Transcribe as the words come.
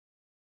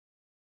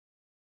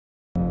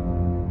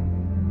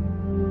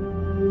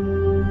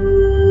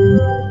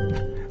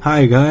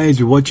Hi guys,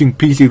 you're watching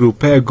PC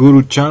Repair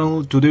Guru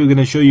channel. Today we're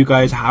gonna show you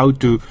guys how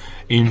to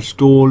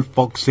install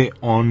Foxit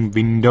on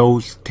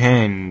Windows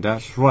 10.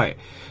 That's right.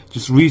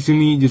 Just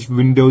recently, this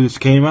Windows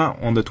came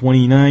out on the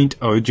 29th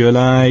of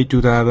July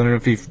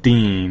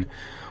 2015.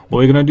 What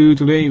we're gonna do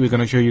today, we're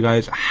gonna show you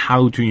guys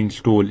how to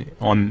install it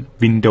on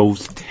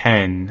Windows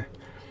 10.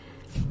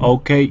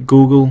 Okay,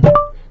 Google,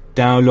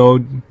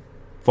 download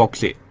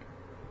Foxit.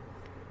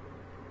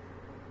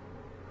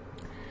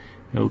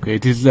 Okay,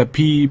 this is a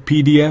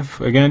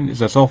PDF. Again,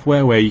 it's a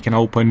software where you can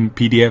open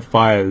PDF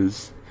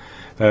files.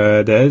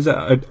 There's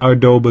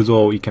Adobe as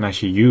well you can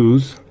actually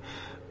use,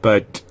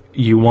 but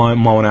you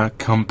might wanna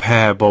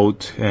compare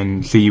both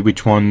and see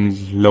which one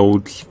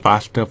loads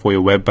faster for your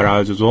web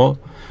browser as well.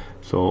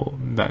 So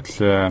that's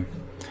a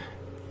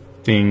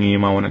thing you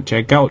might wanna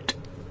check out.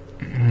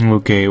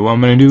 Okay, what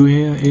I'm gonna do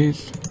here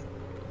is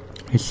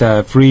it's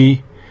a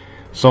free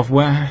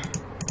software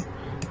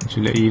to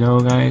let you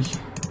know, guys.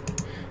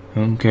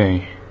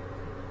 Okay,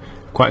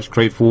 quite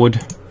straightforward.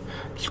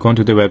 Just go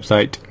onto the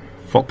website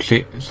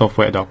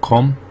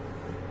foxitsoftware.com,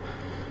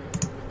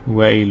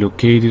 where it's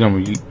located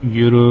on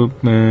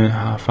Europe.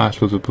 How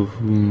fast was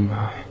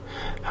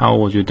how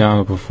was your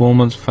download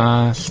performance?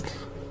 Fast.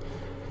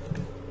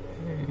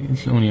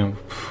 It's only a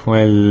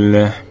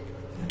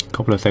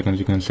couple of seconds,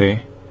 you can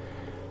say.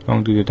 How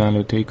long did the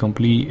download take?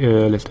 Complete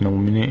less than a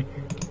minute.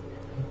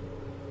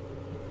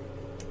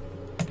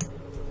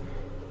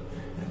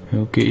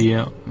 Okay,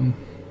 yeah.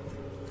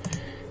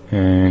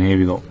 And here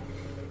we go.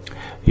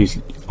 You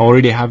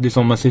already have this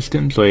on my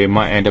system, so it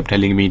might end up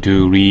telling me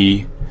to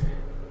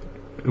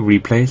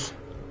replace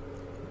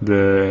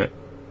the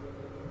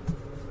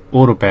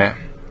auto repair.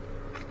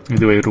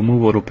 Either way,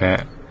 remove auto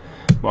repair,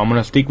 but I'm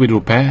gonna stick with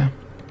repair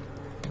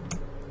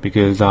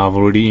because I've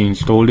already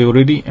installed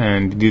it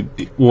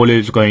and all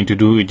it's going to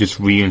do is just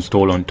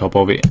reinstall on top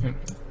of it.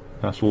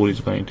 That's all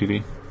it's going to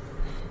do.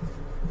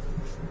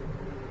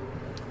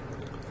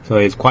 So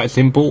it's quite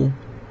simple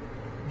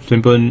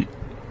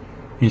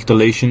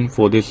installation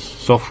for this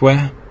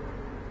software.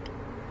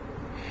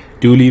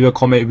 Do leave a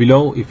comment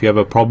below if you have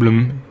a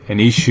problem,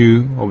 an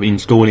issue of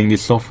installing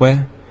this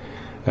software,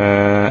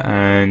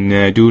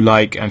 and do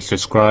like and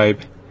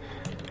subscribe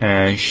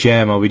and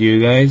share my video,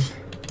 guys.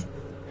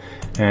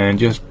 And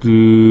just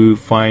to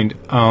find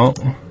out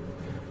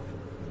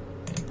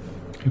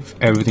if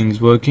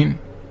everything's working.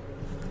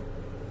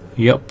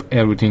 Yep,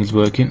 everything's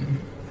working.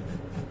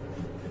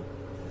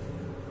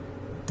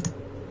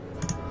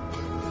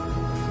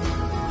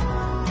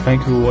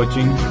 Thank you for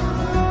watching.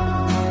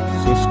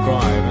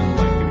 Subscribe.